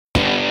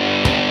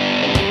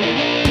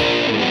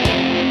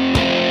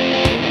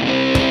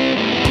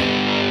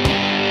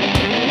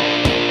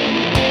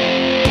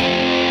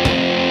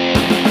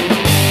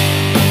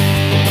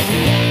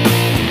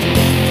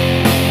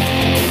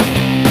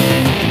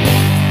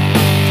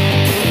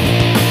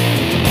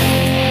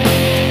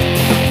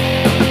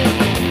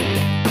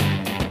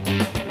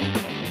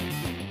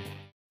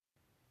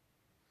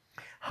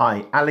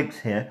Hi, Alex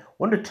here. I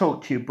want to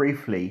talk to you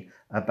briefly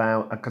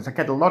about, because I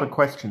get a lot of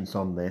questions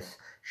on this,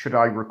 should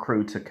I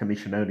recruit a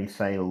commission-only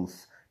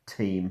sales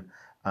team?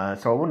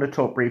 So I want to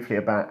talk briefly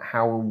about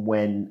how and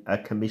when a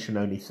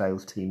commission-only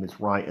sales team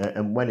is right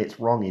and when it's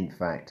wrong, in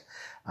fact.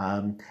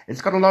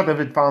 It's got a lot of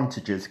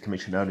advantages,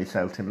 commission-only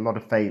sales team, a lot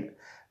of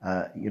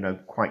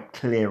quite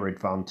clear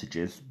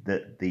advantages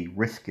that the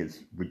risk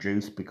is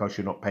reduced because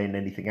you're not paying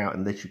anything out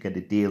unless you get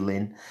a deal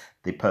in.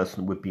 The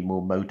person would be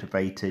more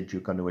motivated.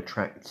 You're going to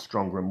attract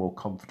stronger and more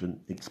confident,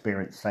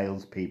 experienced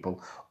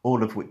salespeople,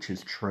 all of which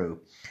is true.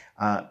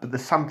 But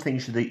there's some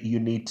things that you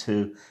need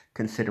to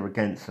consider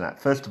against that.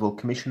 First of all,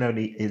 commission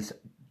only is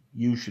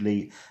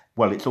usually,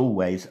 well, it's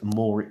always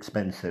more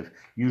expensive,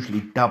 usually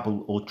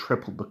double or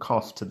triple the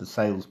cost to the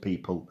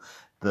salespeople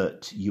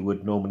that you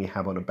would normally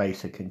have on a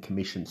basic and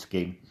commission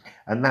scheme.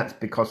 And that's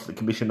because the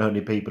commission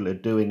only people are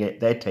doing it,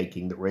 they're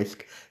taking the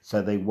risk,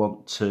 so they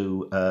want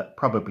to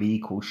probably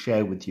equal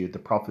share with you the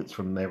profits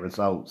from their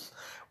results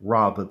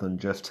rather than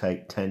just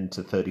take 10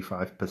 to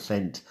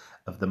 35%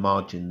 of the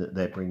margin that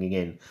they're bringing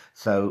in.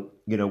 So,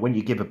 when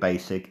you give a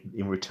basic,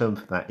 in return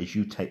for that is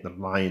you take the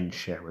lion's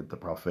share of the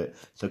profit.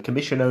 So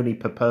commission only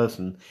per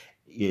person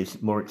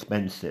is more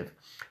expensive.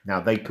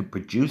 Now, they could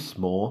produce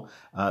more,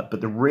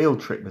 but the real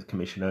trick with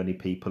commission-only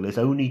people is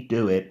only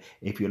do it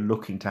if you're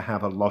looking to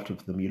have a lot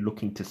of them. You're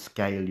looking to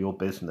scale your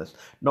business,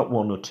 not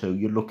one or two.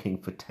 You're looking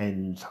for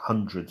tens,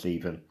 hundreds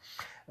even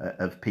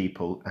of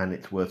people, and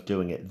it's worth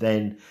doing it.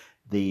 Then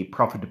the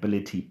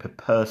profitability per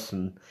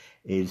person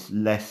is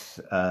less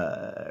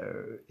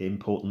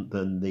important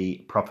than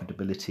the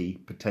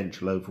profitability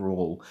potential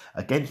overall,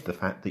 against the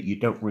fact that you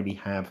don't really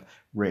have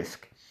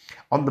risk.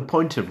 On the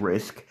point of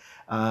risk,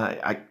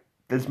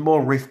 there's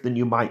more risk than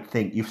you might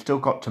think. You've still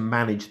got to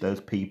manage those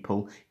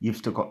people. You've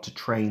still got to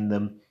train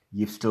them.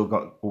 You've still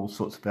got all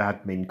sorts of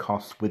admin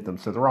costs with them.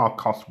 So there are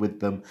costs with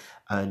them,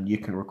 and you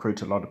can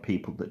recruit a lot of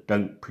people that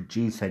don't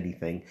produce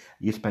anything.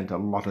 You spend a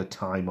lot of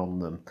time on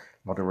them,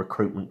 a lot of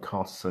recruitment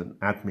costs and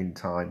admin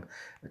time,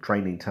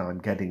 training time,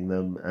 getting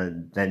them,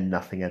 and then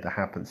nothing ever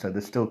happens. So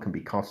there still can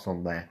be costs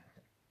on there.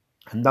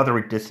 Another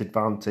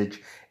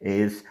disadvantage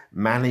is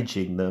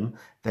managing them.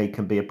 They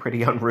can be a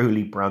pretty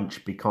unruly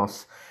bunch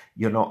because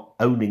you're not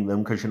owning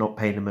them, because you're not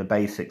paying them a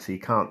basic, so you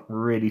can't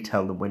really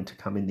tell them when to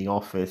come in the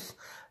office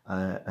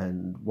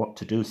and what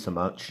to do so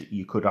much.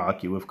 You could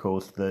argue, of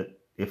course, that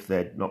if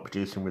they're not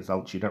producing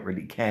results, you don't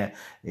really care.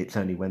 It's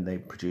only when they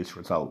produce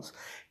results.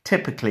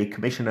 Typically,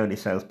 commission-only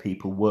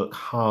salespeople work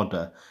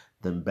harder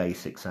than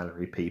basic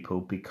salary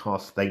people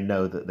because they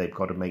know that they've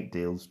got to make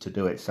deals to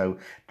do it. So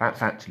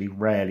that's actually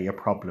rarely a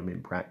problem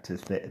in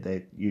practice.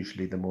 They're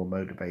usually the more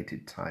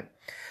motivated type.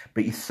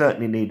 But you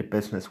certainly need a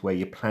business where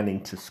you're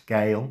planning to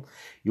scale.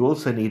 You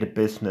also need a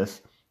business.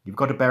 You've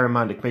got to bear in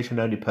mind a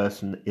commission-only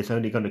person is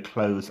only going to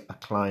close a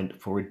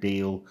client for a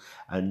deal,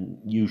 and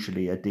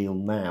usually a deal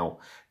now.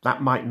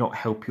 That might not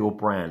help your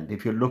brand.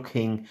 If you're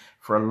looking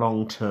for a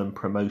long-term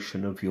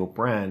promotion of your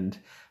brand,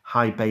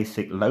 high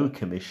basic, low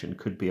commission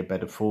could be a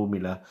better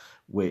formula,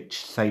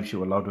 which saves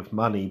you a lot of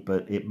money,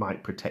 but it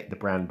might protect the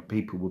brand.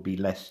 People will be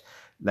less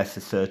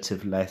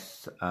assertive,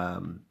 less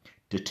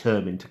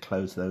determined to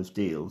close those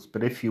deals.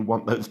 But if you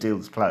want those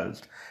deals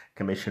closed,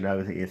 commission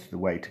only is the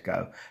way to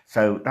go.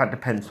 So that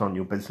depends on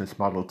your business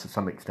model to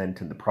some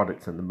extent and the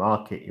products and the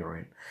market you're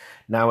in.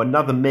 Now,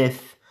 another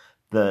myth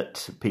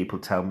that people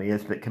tell me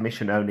is that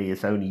commission only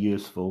is only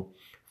useful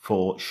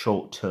for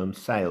short-term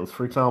sales.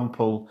 For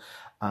example,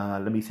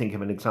 let me think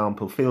of an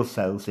example. Field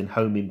sales in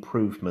home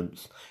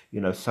improvements,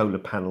 solar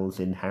panels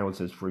in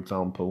houses, for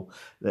example,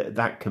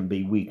 that can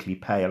be weekly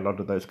pay. A lot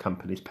of those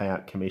companies pay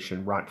out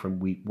commission right from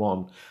week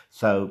one.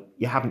 So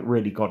you haven't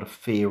really got a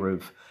fear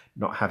of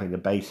not having a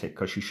basic,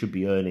 because you should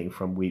be earning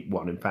from week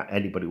one. In fact,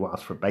 anybody who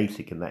asks for a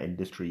basic in that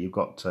industry, you've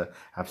got to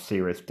have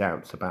serious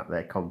doubts about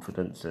their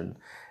confidence and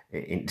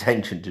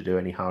intention to do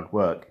any hard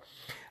work.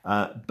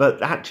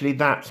 But actually,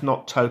 that's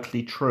not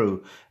totally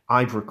true.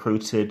 I've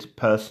recruited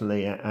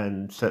personally,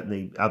 and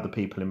certainly other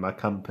people in my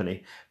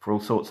company, for all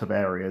sorts of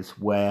areas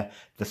where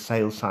the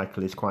sales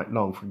cycle is quite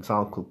long. For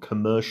example,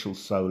 commercial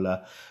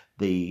solar,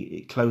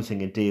 the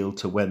closing a deal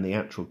to when the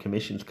actual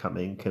commissions come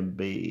in can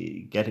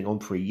be getting on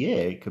for a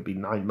year. It could be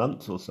 9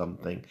 months or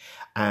something,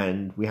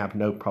 and we have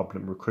no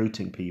problem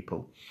recruiting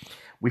people.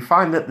 We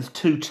find that there's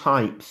two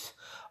types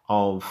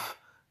of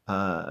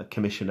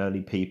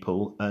commission-only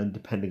people, and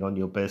depending on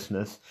your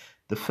business.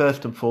 The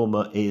first and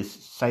foremost is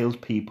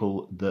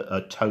salespeople that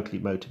are totally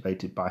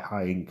motivated by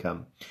high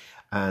income,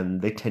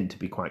 and they tend to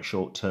be quite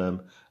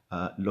short-term,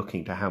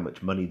 looking to how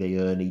much money they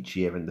earn each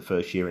year in the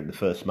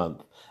first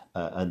month,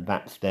 and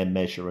that's their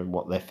measure and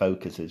what their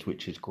focus is,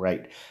 which is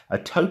great. A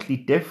totally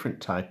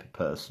different type of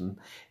person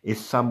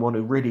is someone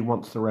who really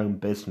wants their own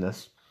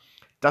business,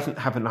 doesn't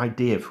have an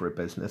idea for a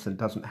business and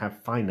doesn't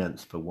have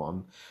finance for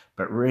one,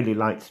 but really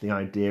likes the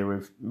idea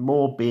of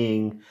more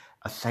being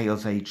a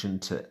sales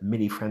agent, a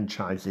mini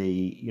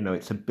franchisee.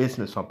 It's a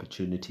business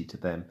opportunity to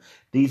them.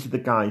 These are the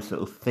guys that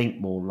will think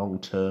more long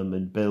term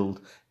and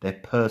build their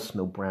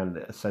personal brand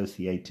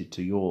associated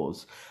to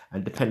yours.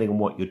 And depending on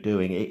what you're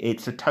doing,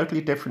 it's a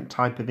totally different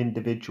type of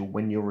individual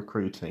when you're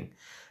recruiting.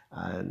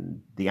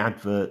 And the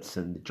adverts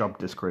and the job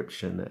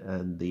description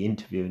and the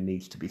interview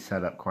needs to be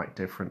set up quite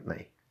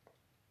differently.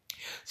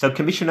 So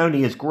commission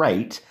only is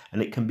great,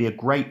 and it can be a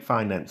great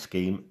finance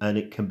scheme, and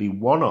it can be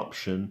one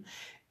option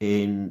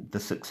in the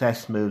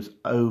Success Moves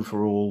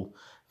overall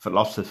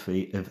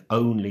philosophy of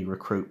only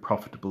recruit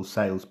profitable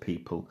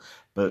salespeople.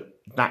 But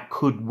that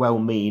could well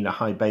mean a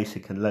high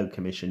basic and low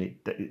commission.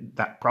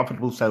 That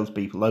profitable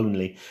salespeople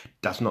only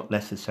does not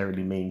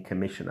necessarily mean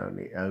commission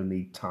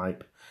only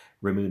type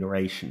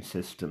remuneration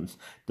systems.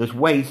 There's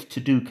ways to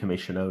do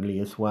commission only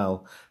as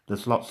well.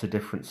 There's lots of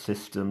different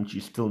systems.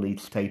 You still need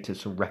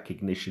status and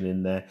recognition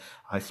in there.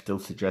 I still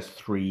suggest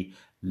 3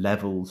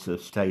 levels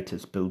of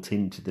status built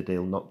into the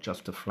deal, not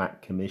just a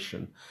flat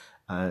commission,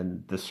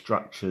 and the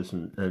structures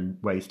and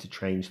ways to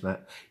change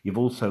that. You've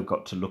also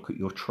got to look at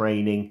your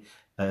training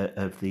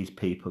of these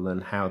people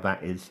and how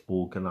that is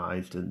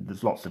organised, and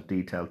there's lots of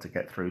detail to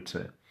get through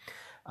to.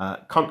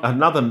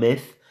 Another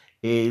myth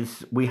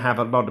is we have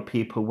a lot of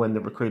people when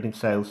they're recruiting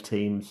sales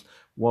teams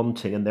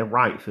wanting, and they're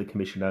right for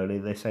commission only,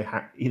 they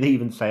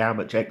even say how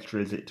much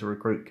extra is it to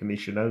recruit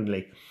commission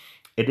only.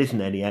 It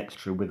isn't any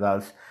extra with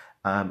us,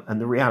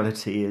 and the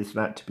reality is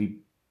that, to be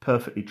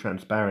perfectly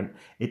transparent,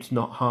 it's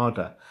not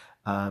harder.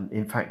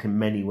 In fact, in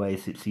many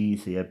ways it's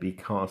easier,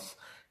 because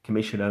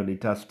commission only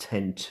does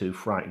tend to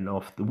frighten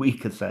off the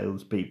weaker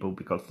salespeople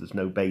because there's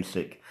no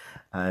basic,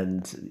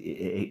 and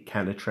it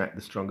can attract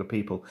the stronger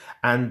people.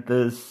 And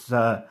there's,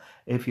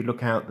 if you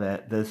look out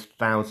there, there's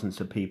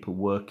thousands of people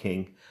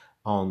working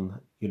on,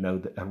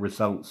 a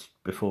results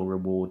before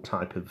reward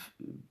type of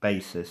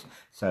basis.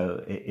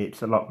 So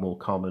it's a lot more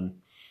common,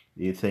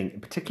 you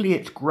think. Particularly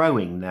it's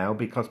growing now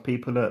because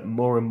people are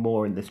more and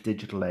more in this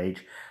digital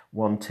age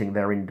wanting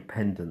their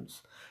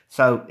independence.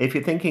 So if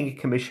you're thinking of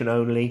commission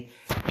only,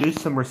 do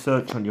some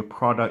research on your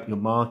product, your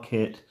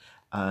market,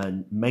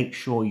 and make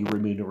sure your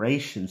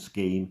remuneration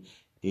scheme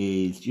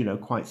is,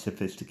 quite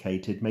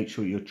sophisticated. Make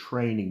sure your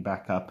training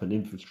backup and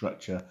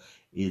infrastructure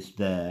is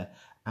there.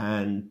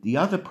 And the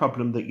other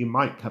problem that you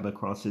might come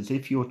across is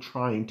if you're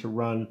trying to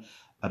run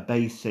a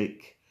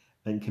basic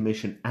and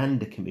commission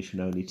and a commission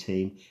only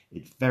team,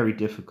 it's very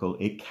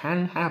difficult. It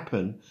can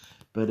happen,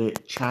 but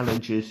it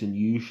challenges and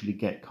usually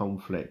get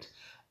conflict.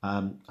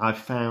 I've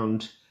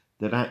found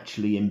that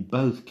actually in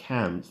both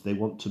camps, they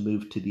want to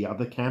move to the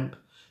other camp.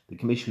 The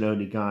commission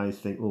only guys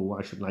think, oh,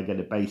 why shouldn't I get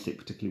a basic,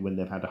 particularly when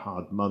they've had a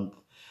hard month?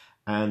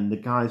 And the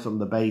guys on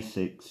the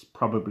basics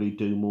probably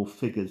do more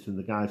figures than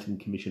the guys in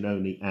commission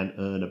only and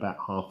earn about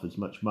half as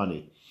much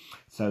money.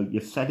 So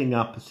you're setting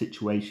up a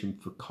situation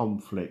for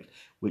conflict,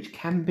 which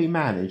can be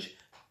managed.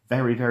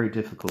 Very, very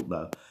difficult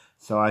though.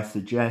 So I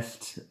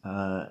suggest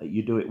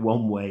you do it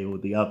one way or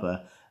the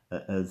other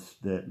as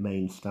the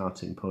main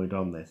starting point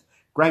on this.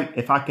 Great.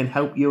 If I can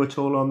help you at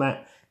all on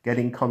that, get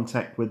in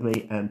contact with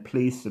me, and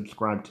please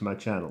subscribe to my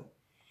channel.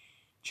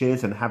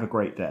 Cheers and have a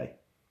great day.